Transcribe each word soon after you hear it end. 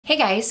Hey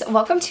guys,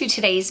 welcome to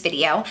today's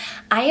video.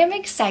 I am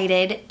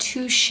excited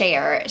to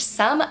share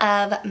some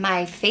of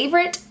my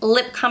favorite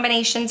lip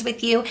combinations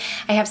with you.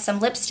 I have some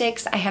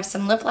lipsticks, I have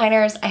some lip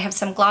liners, I have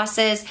some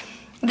glosses.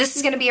 This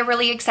is going to be a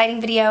really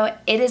exciting video.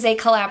 It is a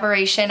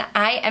collaboration.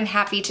 I am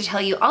happy to tell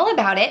you all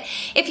about it.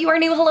 If you are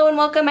new, hello and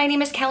welcome. My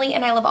name is Kelly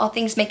and I love all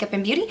things makeup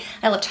and beauty.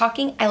 I love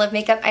talking, I love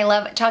makeup, I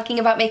love talking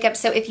about makeup.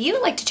 So if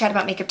you like to chat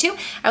about makeup too,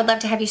 I would love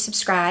to have you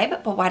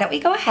subscribe, but why don't we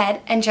go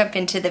ahead and jump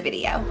into the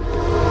video.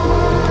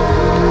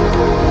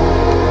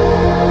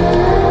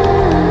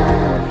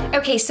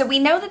 Okay, so we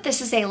know that this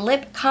is a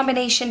lip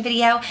combination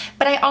video,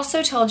 but I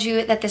also told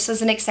you that this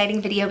was an exciting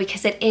video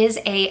because it is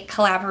a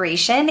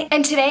collaboration.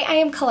 And today I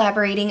am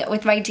collaborating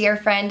with my dear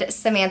friend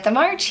Samantha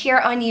March here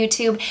on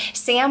YouTube.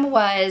 Sam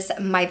was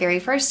my very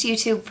first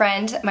YouTube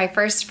friend, my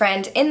first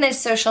friend in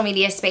this social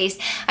media space.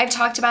 I've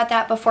talked about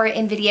that before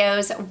in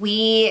videos.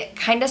 We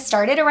kind of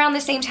started around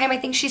the same time. I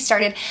think she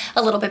started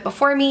a little bit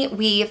before me.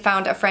 We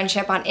found a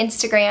friendship on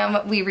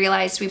Instagram. We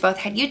realized we both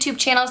had YouTube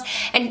channels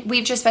and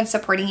we've just been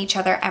supporting each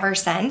other ever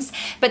since.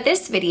 But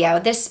this video,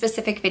 this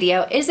specific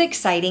video, is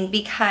exciting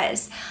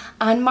because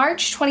on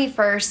March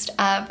 21st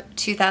of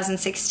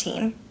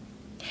 2016,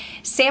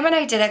 Sam and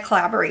I did a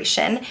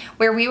collaboration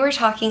where we were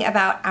talking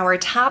about our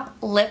top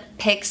lip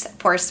picks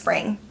for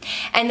spring.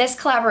 And this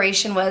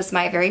collaboration was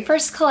my very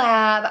first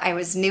collab. I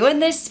was new in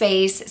this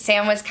space.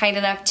 Sam was kind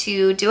enough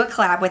to do a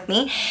collab with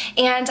me.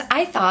 And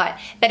I thought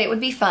that it would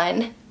be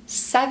fun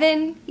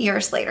 7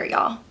 years later,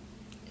 y'all.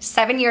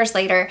 7 years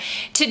later,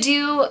 to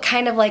do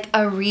kind of like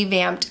a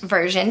revamped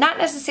version. Not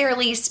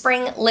necessarily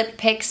spring lip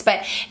picks,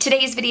 but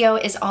today's video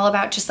is all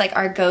about just like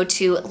our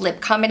go-to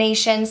lip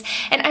combinations.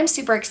 And I'm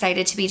super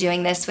excited to be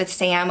doing this with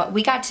Sam.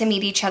 We got to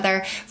meet each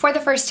other for the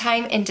first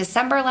time in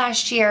December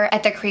last year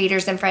at the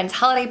Creators and Friends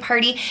holiday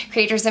party.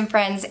 Creators and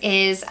Friends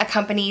is a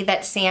company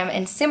that Sam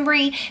and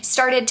Simbri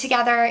started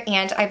together,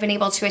 and I've been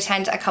able to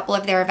attend a couple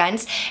of their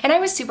events. And I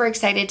was super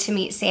excited to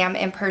meet Sam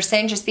in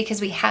person just because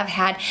we have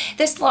had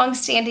this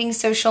long-standing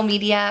social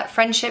media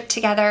friendship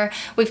together.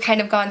 We've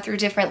kind of gone through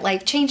different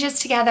life changes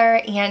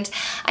together, and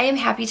I am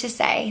happy to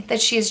say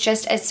that she is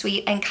just as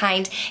sweet and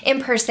kind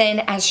in person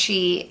as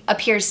she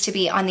appears to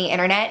be on the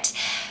internet.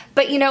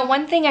 But you know,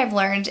 one thing I've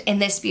learned in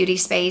this beauty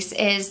space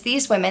is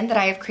these women that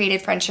I have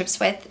created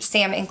friendships with,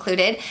 Sam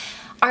included,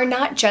 are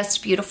not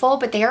just beautiful,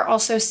 but they are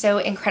also so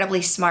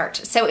incredibly smart.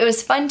 So it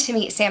was fun to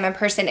meet Sam in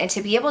person and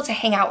to be able to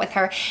hang out with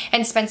her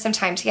and spend some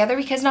time together,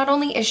 because not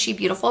only is she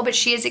beautiful, but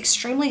she is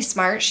extremely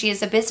smart. She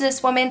is a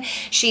businesswoman.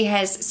 She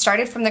has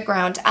started from the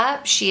ground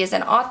up. She is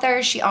an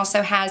author. She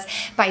also has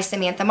By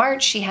Samantha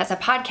March. She has a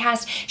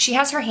podcast. She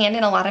has her hand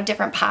in a lot of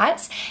different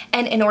pots.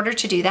 And in order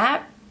to do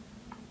that,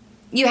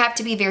 you have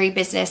to be very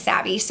business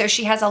savvy. So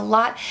she has a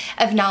lot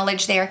of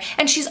knowledge there.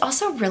 And she's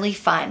also really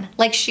fun.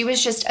 Like, she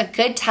was just a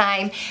good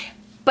time.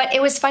 But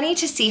it was funny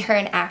to see her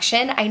in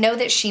action. I know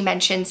that she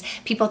mentions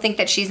people think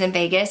that she's in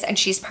Vegas and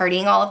she's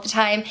partying all of the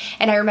time.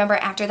 And I remember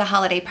after the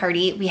holiday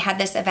party, we had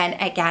this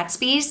event at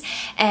Gatsby's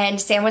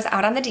and Sam was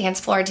out on the dance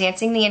floor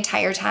dancing the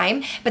entire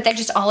time. But then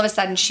just all of a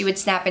sudden she would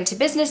snap into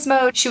business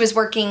mode. She was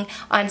working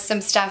on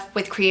some stuff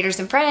with Creators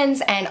and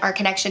Friends and our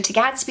connection to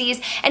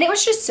Gatsby's. And it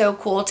was just so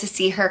cool to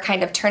see her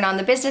kind of turn on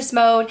the business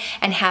mode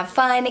and have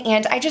fun.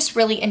 And I just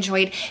really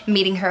enjoyed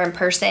meeting her in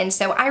person.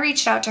 So I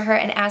reached out to her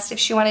and asked if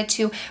she wanted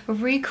to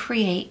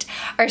recreate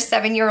our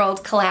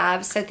 7-year-old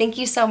collab. So thank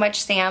you so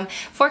much, Sam,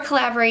 for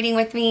collaborating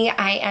with me.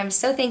 I am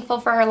so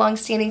thankful for our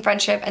long-standing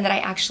friendship and that I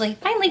actually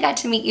finally got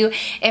to meet you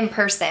in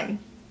person.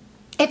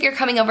 If you're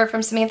coming over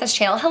from Samantha's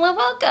channel, hello,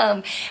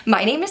 welcome.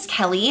 My name is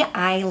Kelly.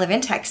 I live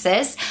in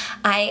Texas.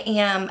 I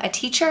am a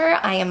teacher.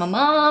 I am a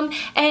mom.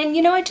 And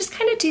you know, I just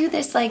kind of do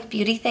this like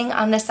beauty thing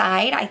on the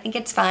side. I think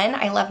it's fun.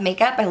 I love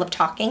makeup. I love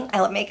talking. I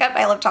love makeup.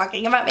 I love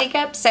talking about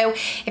makeup. So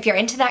if you're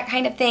into that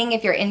kind of thing,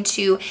 if you're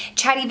into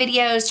chatty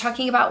videos,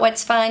 talking about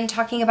what's fun,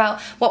 talking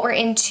about what we're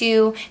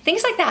into,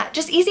 things like that,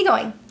 just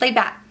easygoing, laid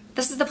back,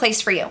 this is the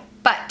place for you.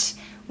 But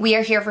we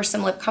are here for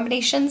some lip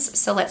combinations,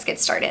 so let's get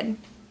started.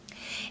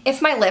 If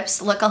my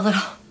lips look a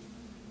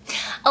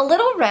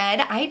little red,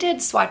 I did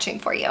swatching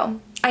for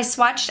you. I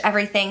swatched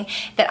everything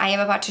that I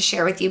am about to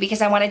share with you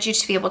because I wanted you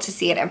to be able to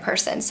see it in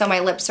person. So my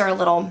lips are a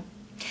little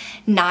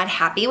not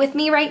happy with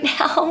me right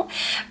now,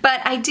 but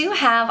I do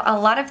have a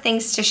lot of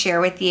things to share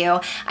with you.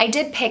 I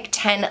did pick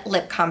 10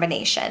 lip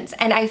combinations,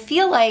 and I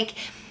feel like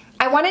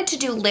I wanted to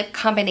do lip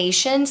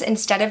combinations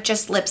instead of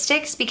just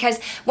lipsticks,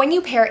 because when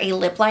you pair a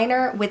lip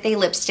liner with a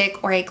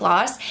lipstick or a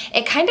gloss,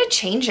 it kind of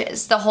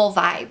changes the whole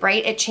vibe,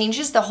 right? It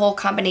changes the whole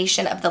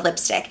combination of the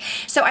lipstick.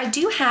 So I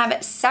do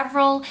have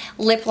several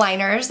lip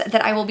liners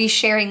that I will be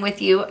sharing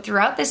with you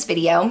throughout this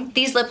video.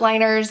 These lip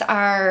liners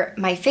are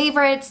my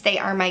favorites, they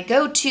are my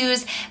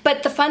go-tos,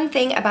 but the fun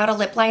thing about a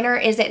lip liner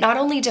is it not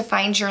only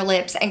defines your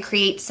lips and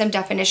creates some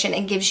definition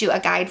and gives you a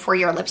guide for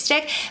your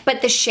lipstick,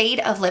 but the shade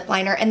of lip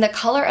liner and the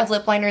color of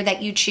lip liner that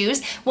that you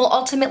choose will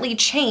ultimately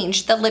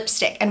change the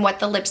lipstick and what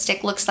the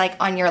lipstick looks like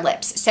on your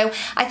lips. So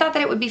I thought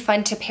that it would be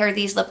fun to pair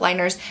these lip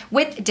liners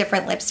with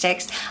different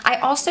lipsticks. I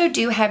also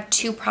do have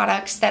two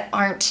products that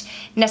aren't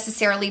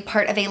necessarily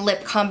part of a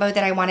lip combo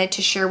that I wanted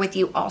to share with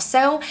you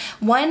also.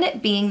 One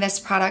being this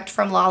product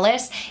from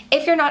Lawless.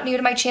 If you're not new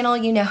to my channel,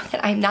 you know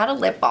that I'm not a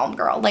lip balm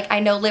girl. Like, I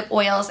know lip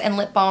oils and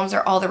lip balms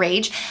are all the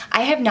rage.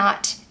 I have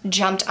not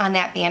jumped on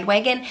that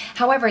bandwagon.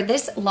 However,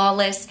 this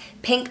Lawless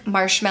Pink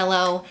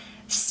Marshmallow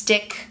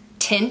Stick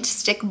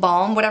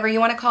balm, whatever you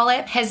want to call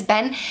it, has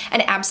been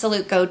an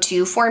absolute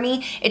go-to for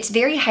me. It's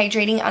very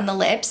hydrating on the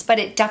lips, but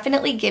it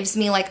definitely gives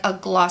me like a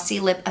glossy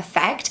lip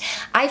effect.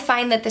 I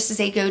find that this is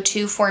a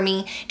go-to for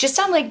me just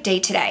on like day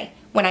to day.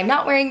 When I'm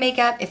not wearing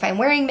makeup, if I'm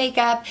wearing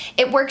makeup,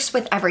 it works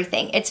with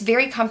everything. It's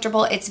very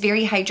comfortable, it's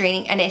very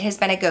hydrating, and it has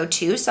been a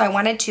go-to, so I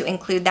wanted to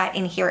include that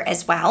in here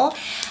as well.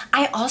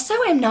 I also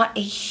am not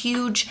a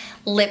huge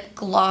lip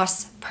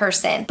gloss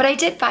person, but I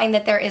did find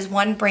that there is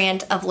one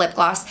brand of lip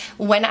gloss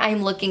when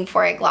I'm looking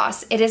for a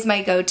gloss. It is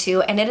my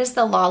go-to, and it is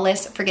the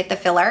Lawless Forget the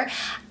Filler.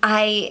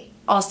 I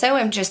also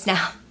am just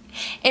now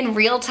in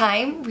real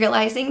time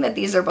realizing that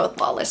these are both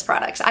Lawless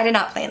products. I did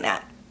not plan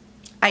that.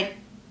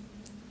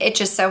 It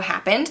just so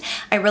happened.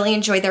 I really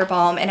enjoy their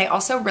balm, and I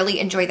also really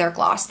enjoy their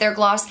gloss. Their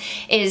gloss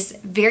is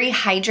very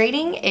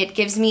hydrating. It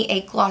gives me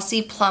a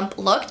glossy, plump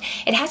look.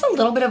 It has a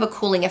little bit of a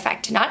cooling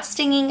effect, not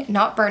stinging,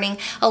 not burning,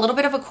 a little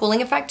bit of a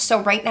cooling effect.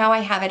 So right now I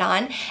have it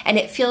on, and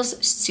it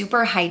feels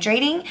super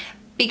hydrating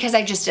because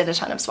I just did a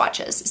ton of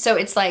swatches. So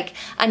it's like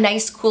a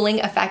nice cooling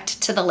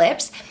effect to the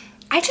lips.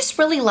 I just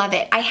really love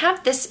it. I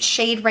have this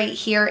shade right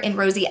here in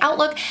Rosy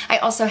Outlook. I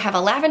also have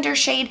a lavender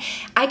shade.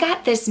 I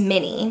got this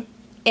mini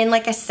in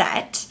like a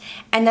set,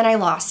 and then I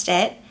lost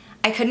it.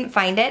 I couldn't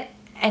find it,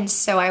 and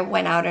so I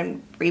went out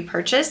and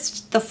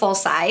repurchased the full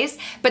size,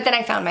 but then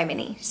I found my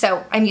mini.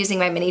 So I'm using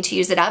my mini to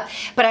use it up,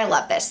 but I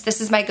love this. This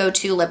is my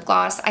go-to lip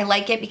gloss. I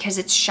like it because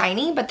it's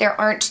shiny, but there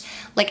aren't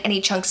like any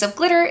chunks of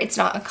glitter. It's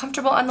not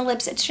uncomfortable on the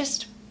lips.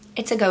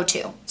 It's a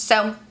go-to.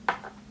 So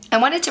I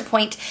wanted to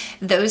point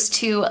those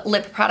two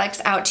lip products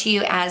out to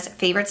you as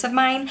favorites of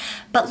mine,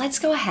 but let's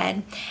go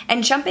ahead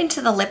and jump into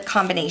the lip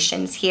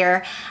combinations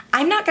here.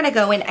 I'm not gonna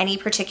go in any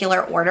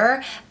particular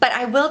order, but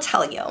I will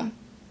tell you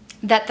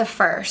that the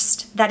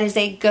first, that is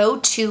a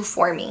go-to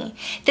for me.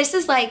 This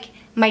is like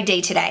my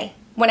day-to-day.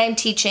 When I'm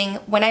teaching,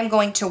 when I'm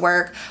going to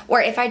work,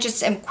 or if I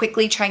just am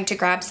quickly trying to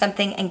grab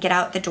something and get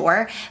out the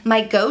door,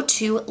 my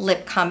go-to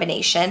lip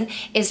combination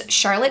is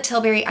Charlotte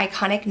Tilbury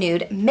Iconic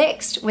Nude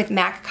mixed with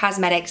MAC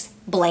Cosmetics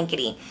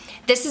Blankety.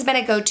 This has been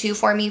a go-to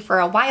for me for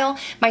a while.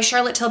 My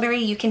Charlotte Tilbury,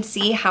 you can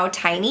see how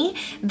tiny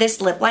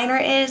this lip liner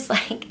is.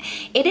 Like,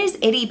 it is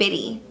itty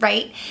bitty,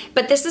 right?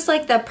 But this is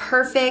like the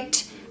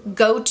perfect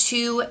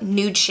go-to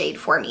nude shade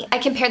for me. I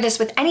can pair this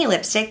with any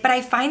lipstick, but I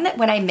find that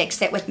when I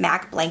mix it with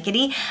MAC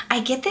Blankety,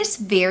 I get this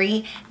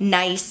very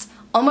nice,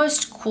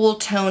 almost cool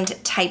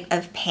toned type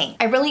of pink.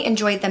 I really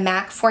enjoyed the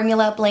MAC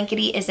formula.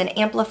 Blankety is an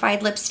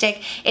amplified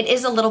lipstick. It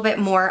is a little bit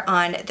more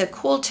on the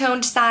cool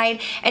toned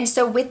side, and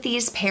so with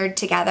these paired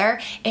together,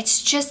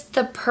 it's just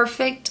the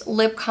perfect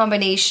lip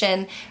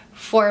combination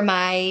for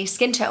my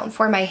skin tone,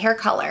 for my hair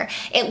color.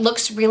 It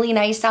looks really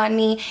nice on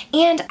me,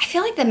 and I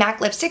feel like the MAC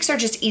lipsticks are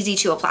just easy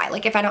to apply.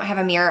 Like, if I don't have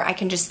a mirror, I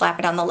can just slap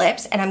it on the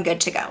lips and I'm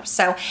good to go.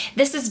 So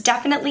this is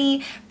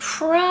definitely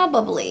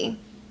probably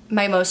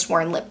my most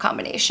worn lip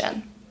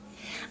combination.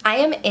 I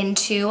am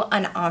into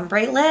an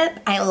ombre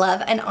lip. I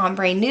love an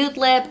ombre nude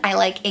lip. I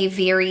like a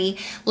very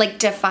like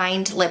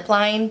defined lip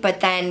line, but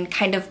then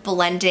kind of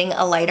blending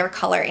a lighter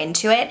color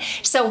into it.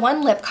 So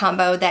one lip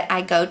combo that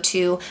I go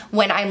to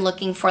when I'm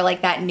looking for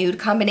like that nude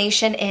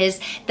combination is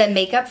the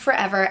Makeup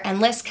Forever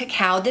Endless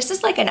Cacao. This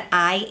is like an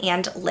eye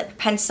and lip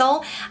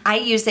pencil. I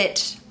use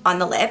it on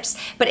the lips,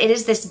 but it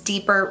is this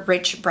deeper,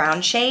 rich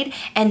brown shade.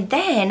 And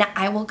then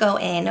I will go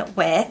in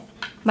with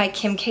my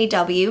Kim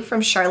KW from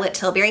Charlotte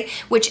Tilbury,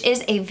 which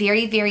is a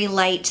very, very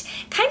light,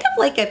 kind of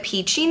like a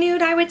peachy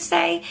nude, I would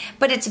say,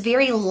 but it's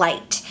very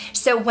light.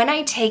 So when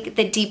I take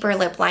the deeper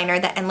lip liner,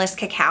 the Endless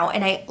Cacao,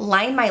 and I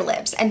line my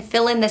lips and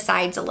fill in the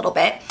sides a little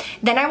bit,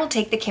 then I will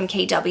take the Kim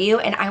KW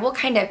and I will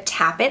kind of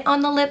tap it on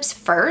the lips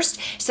first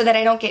so that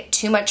I don't get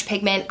too much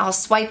pigment. I'll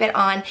swipe it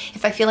on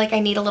if I feel like I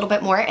need a little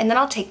bit more, and then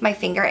I'll take my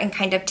finger and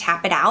kind of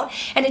tap it out,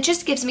 and it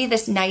just gives me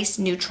this nice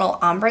neutral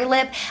ombre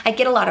lip. I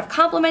get a lot of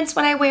compliments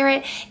when I wear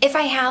it. If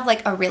I have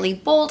like a really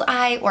bold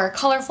eye or a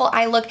colorful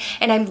eye look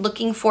and I'm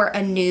looking for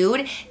a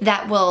nude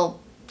that will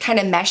kind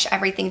of mesh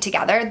everything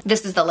together,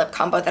 this is the lip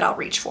combo that I'll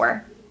reach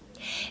for.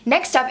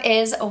 Next up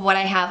is what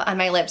I have on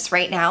my lips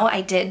right now.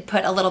 I did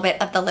put a little bit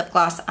of the lip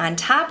gloss on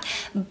top,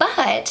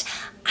 but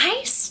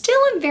I still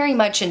am very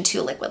much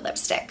into liquid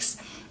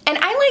lipsticks. And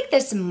I like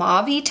this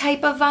mauve-y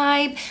type of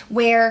vibe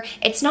where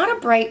it's not a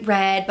bright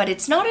red, but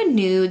it's not a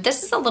nude.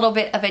 This is a little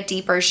bit of a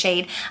deeper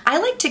shade. I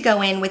like to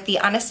go in with the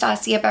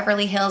Anastasia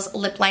Beverly Hills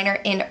lip liner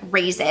in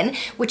Raisin,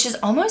 which is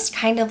almost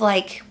kind of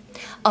like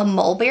a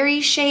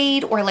mulberry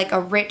shade or like a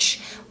rich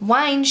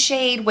wine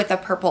shade with a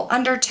purple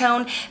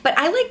undertone, but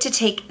I like to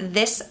take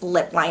this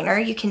lip liner,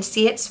 you can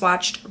see it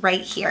swatched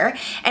right here,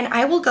 and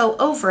I will go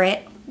over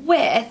it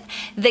with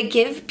the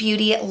Give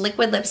Beauty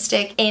liquid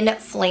lipstick in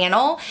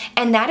Flannel,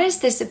 and that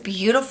is this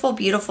beautiful,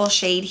 beautiful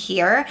shade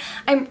here.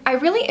 I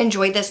really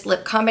enjoy this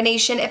lip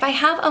combination if I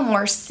have a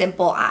more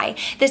simple eye.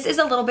 This is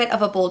a little bit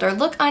of a bolder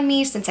look on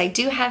me since I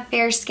do have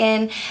fair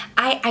skin.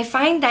 I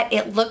find that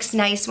it looks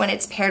nice when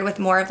it's paired with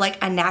more of like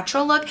a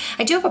natural look.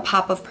 I do have a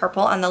pop of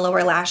purple on the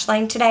lower lash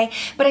line today,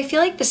 but I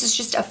feel like this is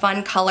just a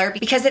fun color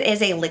because it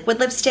is a liquid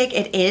lipstick.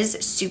 It is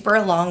super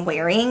long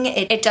wearing.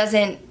 It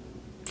doesn't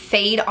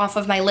fade off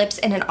of my lips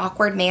in an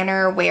awkward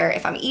manner where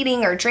if I'm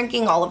eating or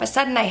drinking, all of a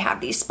sudden I have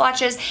these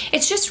splotches.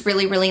 It's just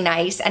really, really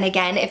nice. And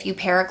again, if you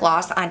pair a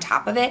gloss on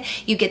top of it,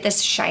 you get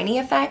this shiny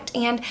effect.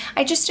 And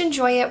I just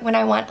enjoy it when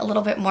I want a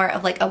little bit more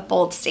of like a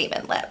bold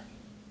statement lip.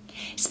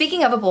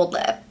 Speaking of a bold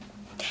lip,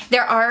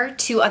 there are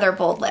two other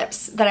bold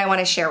lips that I want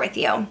to share with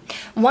you.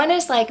 One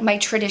is like my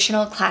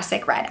traditional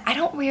classic red. I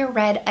don't wear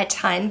red a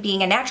ton.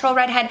 Being a natural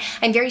redhead,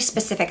 I'm very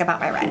specific about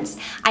my reds.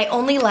 I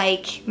only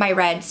like my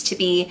reds to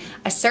be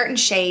a certain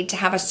shade, to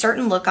have a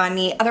certain look on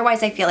me.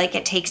 Otherwise, I feel like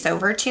it takes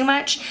over too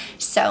much.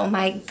 So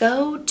my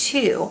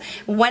go-to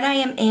when I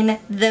am in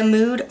the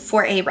mood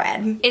for a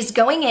red is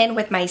going in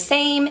with my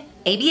same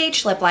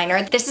ABH lip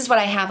liner. This is what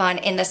I have on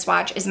in the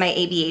swatch is my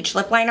ABH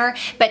lip liner,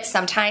 but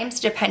sometimes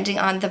depending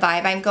on the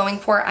vibe I'm going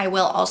for, I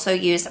will also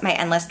use my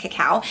Endless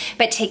Cacao.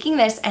 But taking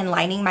this and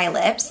lining my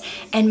lips,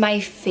 and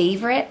my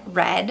favorite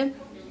red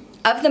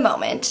of the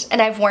moment,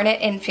 and I've worn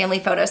it in family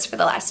photos for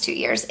the last 2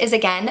 years, is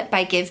again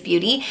by Give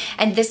Beauty,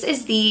 and this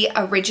is the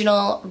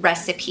original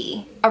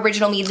recipe,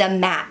 Original Me, the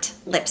matte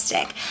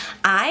lipstick.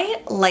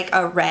 I like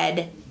a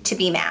red to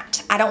be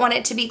matte. I don't want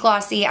it to be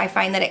glossy. I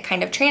find that it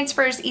kind of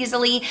transfers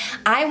easily.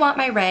 I want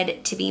my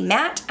red to be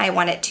matte. I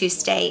want it to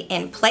stay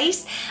in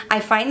place. I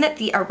find that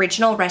the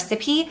original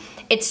recipe,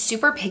 it's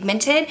super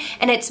pigmented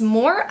and it's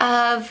more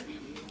of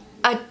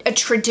a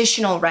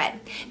traditional red.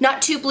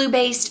 Not too blue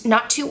based,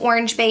 not too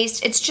orange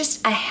based. It's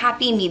just a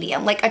happy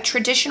medium, like a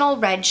traditional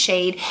red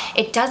shade.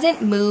 It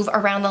doesn't move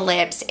around the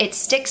lips. It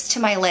sticks to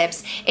my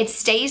lips. It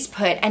stays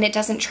put and it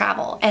doesn't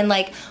travel. And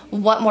like,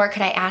 what more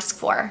could I ask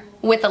for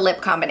with a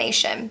lip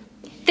combination?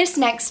 This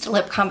next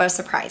lip combo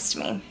surprised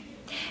me,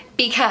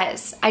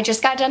 because I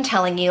just got done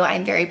telling you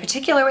I'm very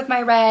particular with my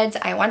reds.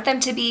 I want them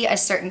to be a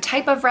certain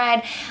type of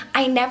red.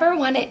 I never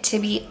want it to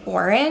be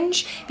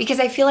orange because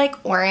I feel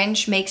like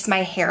orange makes my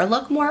hair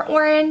look more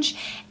orange.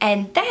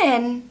 And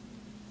then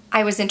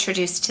I was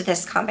introduced to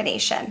this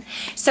combination.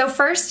 So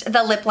first,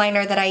 the lip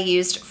liner that I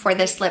used for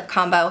this lip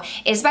combo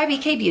is by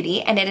BK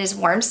Beauty, and it is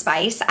Warm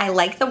Spice. I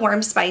like the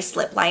Warm Spice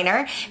lip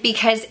liner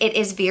because it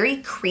is very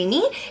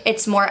creamy.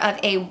 It's more of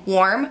a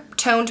warm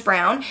toned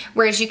brown,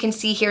 whereas you can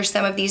see here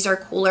some of these are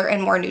cooler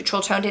and more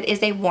neutral toned. It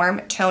is a warm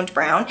toned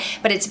brown,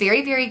 but it's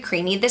very, very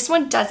creamy. This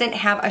one doesn't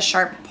have a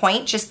sharp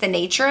point, just the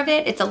nature of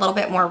it. It's a little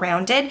bit more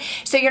rounded,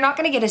 so you're not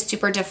gonna get a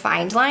super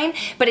defined line,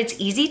 but it's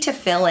easy to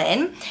fill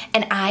in,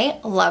 and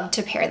I love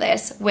to pair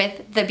this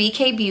with the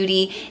BK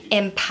Beauty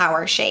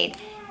Empower shade.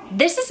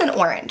 This is an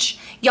orange.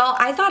 Y'all,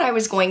 I thought I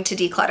was going to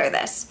declutter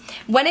this.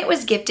 When it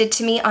was gifted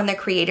to me on the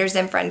Creators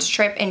and Friends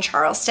trip in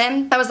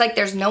Charleston, I was like,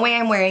 there's no way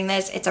I'm wearing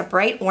this. It's a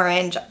bright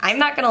orange. I'm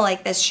not gonna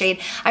like this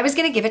shade. I was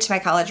gonna give it to my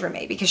college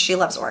roommate because she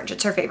loves orange.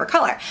 It's her favorite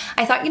color.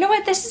 I thought, you know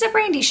what? This is a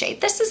Brandy shade.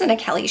 This isn't a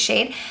Kelly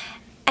shade.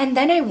 And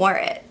then I wore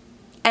it.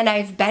 And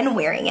I've been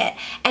wearing it.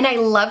 And I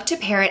love to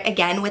pair it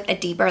again with a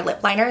deeper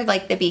lip liner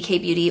like the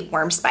BK Beauty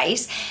Warm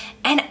Spice.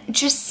 And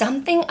just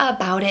something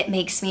about it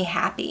makes me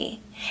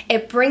happy.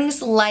 It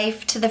brings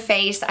life to the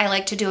face. I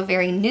like to do a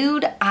very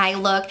nude eye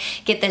look,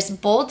 get this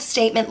bold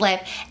statement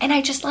lip, and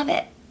I just love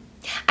it.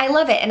 I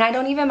love it, and I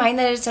don't even mind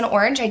that it's an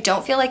orange. I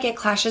don't feel like it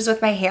clashes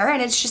with my hair,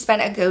 and it's just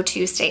been a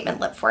go-to statement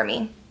lip for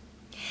me.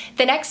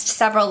 The next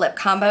several lip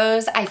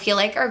combos I feel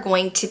like are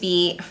going to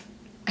be,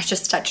 I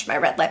just touched my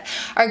red lip,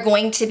 are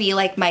going to be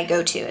like my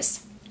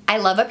go-tos. I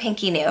love a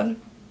pinky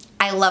nude.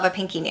 I love a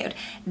pinky nude.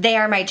 They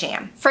are my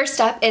jam. First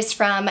up is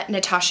from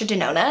Natasha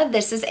Denona.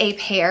 This is a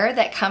pair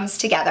that comes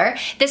together.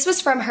 This was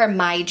from her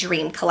My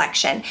Dream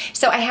collection.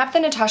 So I have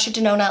the Natasha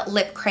Denona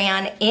lip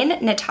crayon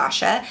in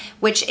Natasha,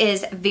 which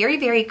is very,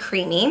 very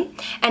creamy.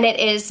 And it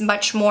is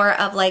much more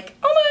of like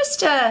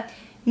almost a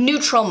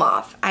neutral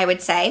mauve, I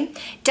would say.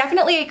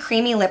 Definitely a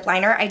creamy lip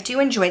liner. I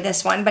do enjoy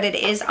this one, but it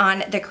is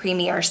on the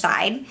creamier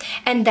side.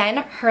 And then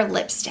her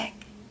lipstick.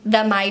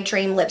 The My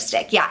Dream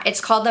lipstick. Yeah, it's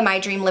called the My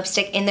Dream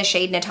lipstick in the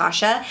shade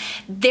Natasha.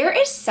 There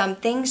is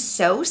something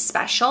so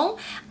special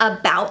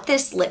about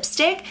this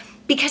lipstick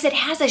because it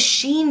has a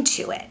sheen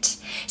to it.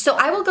 So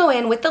I will go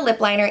in with the lip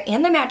liner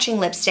and the matching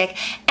lipstick,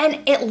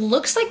 and it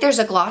looks like there's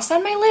a gloss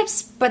on my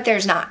lips, but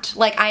there's not.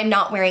 Like, I'm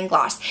not wearing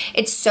gloss.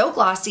 It's so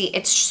glossy,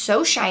 it's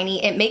so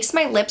shiny, it makes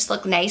my lips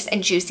look nice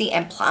and juicy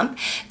and plump.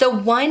 The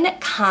one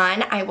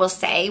con I will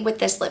say with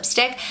this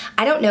lipstick,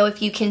 I don't know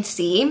if you can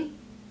see,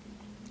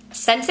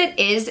 since it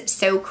is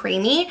so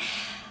creamy,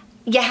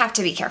 you have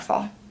to be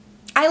careful.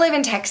 I live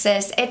in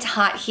Texas. It's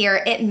hot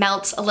here. It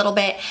melts a little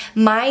bit.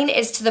 Mine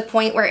is to the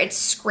point where it's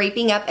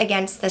scraping up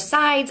against the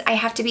sides. I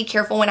have to be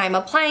careful when I'm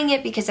applying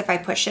it because if I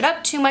push it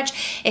up too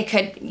much, it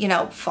could, you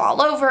know,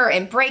 fall over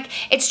and break.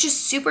 It's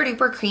just super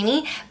duper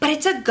creamy, but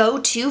it's a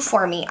go-to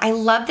for me. I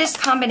love this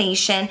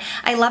combination.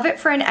 I love it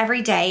for an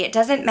everyday. It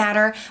doesn't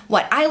matter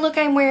what eye look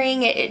I'm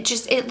wearing.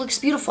 It looks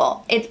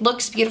beautiful. It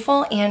looks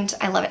beautiful and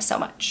I love it so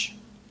much.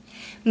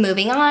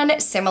 Moving on,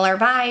 similar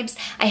vibes,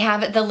 I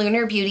have the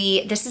Lunar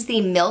Beauty. This is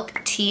the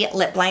Milk Tea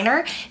Lip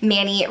Liner.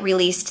 Manny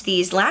released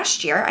these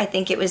last year. I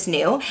think it was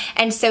new.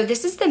 And so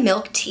this is the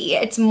Milk Tea.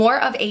 It's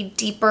more of a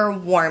deeper,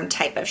 warm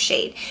type of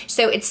shade.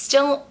 So it's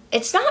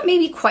not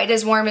maybe quite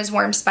as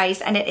warm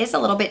Spice, and it is a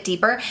little bit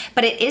deeper,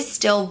 but it is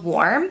still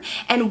warm.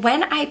 And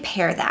when I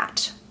pair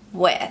that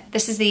with,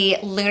 this is the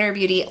Lunar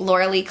Beauty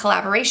Lauralee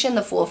collaboration,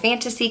 the Full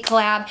Fantasy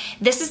collab.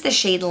 This is the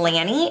shade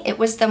Lanny. It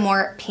was the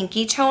more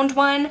pinky toned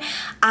one.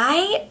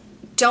 I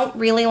don't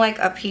really like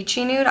a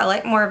peachy nude. I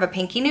like more of a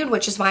pinky nude,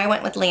 which is why I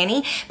went with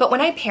Lanny. But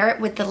when I pair it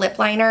with the lip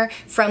liner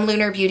from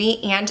Lunar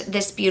Beauty and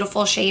this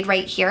beautiful shade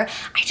right here,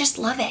 I just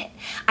love it.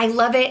 I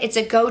love it. It's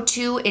a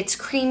go-to. It's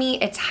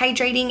creamy. It's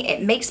hydrating.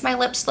 It makes my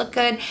lips look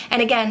good.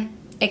 And again,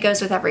 it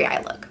goes with every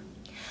eye look.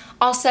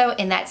 Also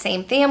in that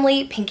same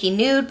family, pinky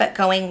nude, but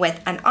going with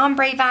an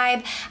ombre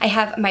vibe, I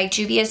have my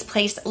Juvias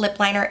Place lip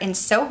liner in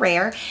So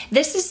Rare.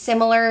 This is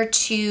similar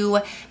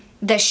to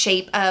the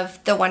shape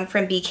of the one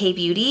from BK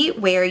Beauty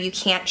where you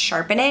can't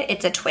sharpen it.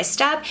 It's a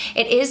twist up.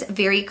 It is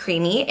very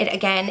creamy. It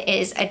again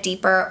is a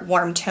deeper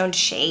warm toned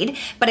shade,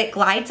 but it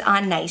glides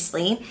on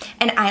nicely.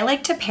 And I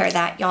like to pair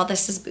that, y'all,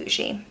 this is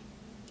bougie.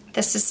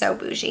 This is so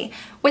bougie,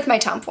 with my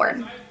Tom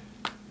Ford.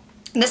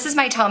 This is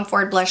my Tom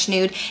Ford Blush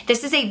Nude.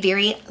 This is a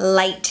very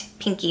light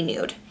pinky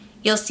nude.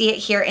 You'll see it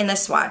here in the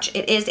swatch.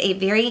 It is a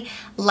very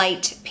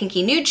light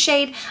pinky nude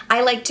shade.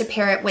 I like to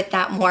pair it with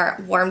that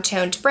more warm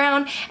toned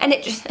brown, and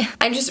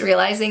I'm just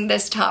realizing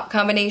this top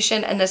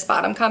combination and this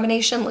bottom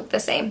combination look the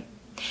same.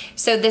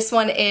 So this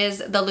one is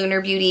the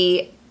Lunar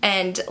Beauty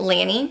and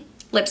Lanny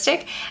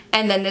lipstick,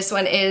 and then this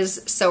one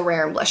is So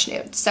Rare and Blush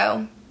Nude.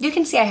 So you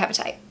can see I have a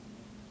type.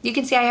 You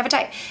can see I have a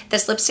type.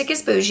 This lipstick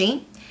is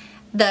bougie.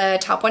 The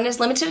top one is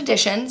limited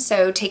edition,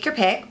 so take your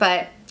pick,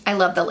 but I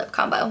love the lip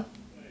combo.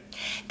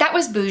 That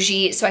was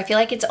bougie, so I feel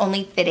like it's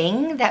only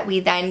fitting that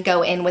we then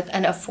go in with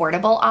an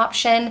affordable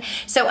option.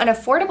 So an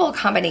affordable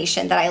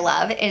combination that I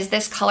love is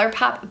this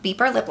Colourpop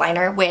Beeper lip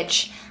liner,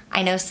 which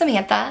I know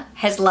Samantha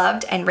has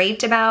loved and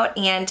raved about,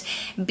 and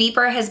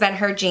Beeper has been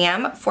her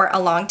jam for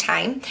a long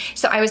time.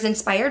 So I was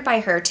inspired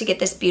by her to get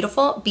this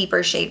beautiful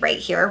Beeper shade right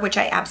here, which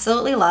I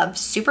absolutely love.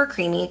 Super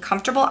creamy,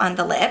 comfortable on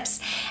the lips.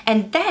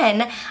 And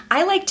then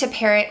I like to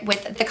pair it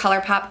with the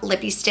Colourpop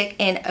Lippy Stick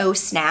in Oh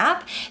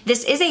Snap.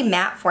 This is a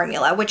matte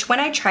formula, which when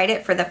I tried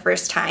it for the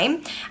first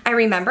time, I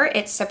remember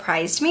it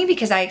surprised me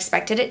because I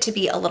expected it to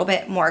be a little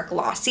bit more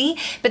glossy.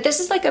 But this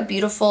is like a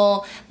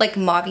beautiful, like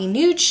mauve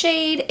nude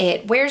shade.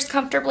 It wears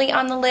comfortably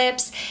on the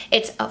lips.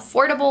 It's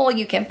affordable.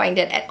 You can find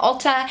it at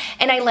Ulta.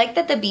 And I like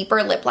that the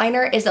Beeper lip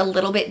liner is a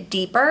little bit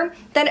deeper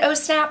than Oh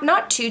Snap.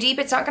 Not too deep.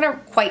 It's not going to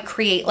quite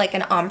create like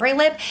an ombre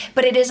lip,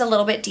 but it is a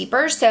little bit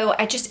deeper. So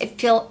I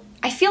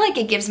feel like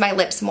it gives my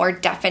lips more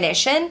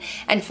definition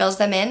and fills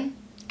them in,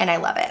 and I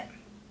love it.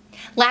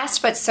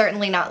 Last but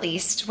certainly not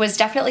least was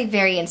definitely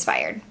very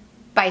inspired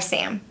by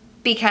Sam,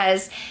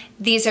 because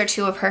these are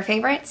two of her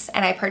favorites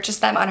and I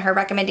purchased them on her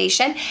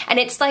recommendation, and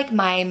it's like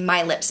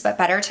my lips but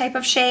better type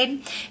of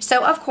shade.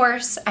 So of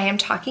course I am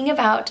talking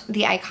about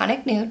the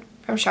iconic Nude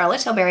from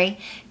Charlotte Tilbury.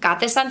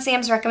 Got this on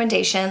Sam's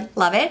recommendation,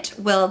 love it.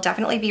 Will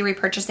definitely be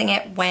repurchasing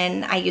it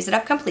when I use it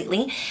up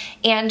completely.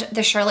 And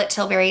the Charlotte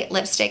Tilbury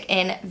lipstick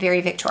in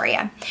Very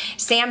Victoria.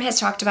 Sam has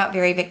talked about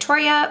Very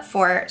Victoria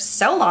for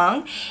so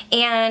long,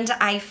 and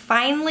I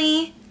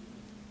finally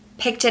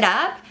picked it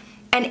up,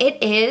 and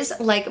it is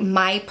like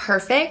my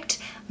perfect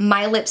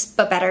My Lips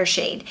But Better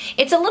shade.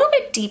 It's a little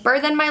bit deeper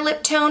than my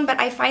lip tone, but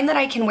I find that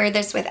I can wear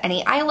this with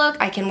any eye look.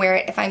 I can wear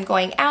it if I'm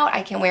going out.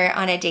 I can wear it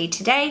on a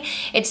day-to-day.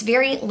 It's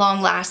very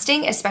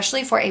long-lasting,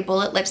 especially for a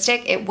bullet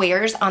lipstick. It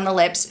wears on the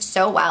lips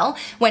so well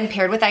when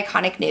paired with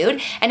Iconic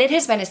Nude, and it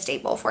has been a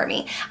staple for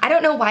me. I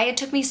don't know why it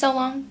took me so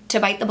long to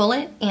bite the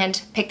bullet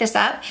and pick this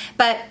up,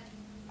 but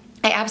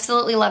I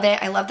absolutely love it.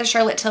 I love the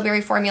Charlotte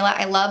Tilbury formula.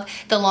 I love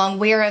the long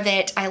wear of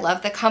it. I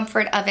love the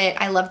comfort of it.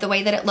 I love the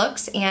way that it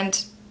looks,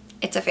 and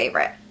it's a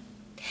favorite.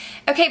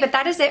 Okay, but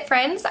that is it,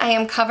 friends. I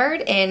am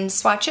covered in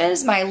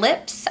swatches. My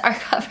lips are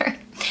covered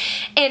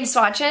in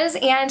swatches,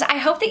 and I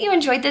hope that you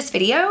enjoyed this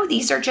video.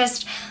 These are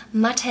just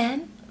my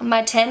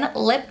 10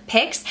 lip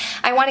picks.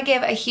 I want to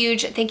give a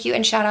huge thank you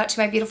and shout out to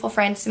my beautiful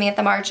friend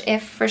Samantha March.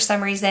 If for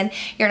some reason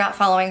you're not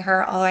following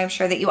her, although I'm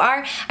sure that you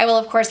are, I will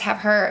of course have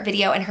her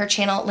video and her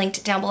channel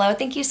linked down below.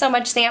 Thank you so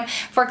much, Sam,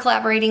 for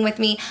collaborating with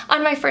me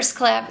on my first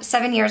collab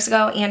 7 years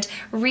ago and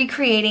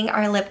recreating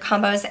our lip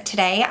combos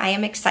today. I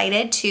am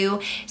excited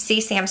to see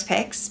Sam's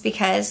picks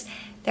because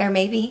there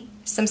may be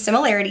some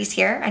similarities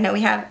here. I know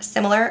we have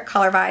similar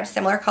color vibes,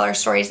 similar color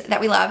stories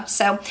that we love.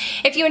 So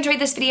if you enjoyed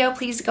this video,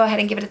 please go ahead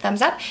and give it a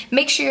thumbs up.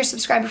 Make sure you're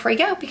subscribed before you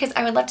go because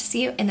I would love to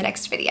see you in the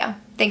next video.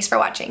 Thanks for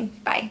watching.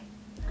 Bye.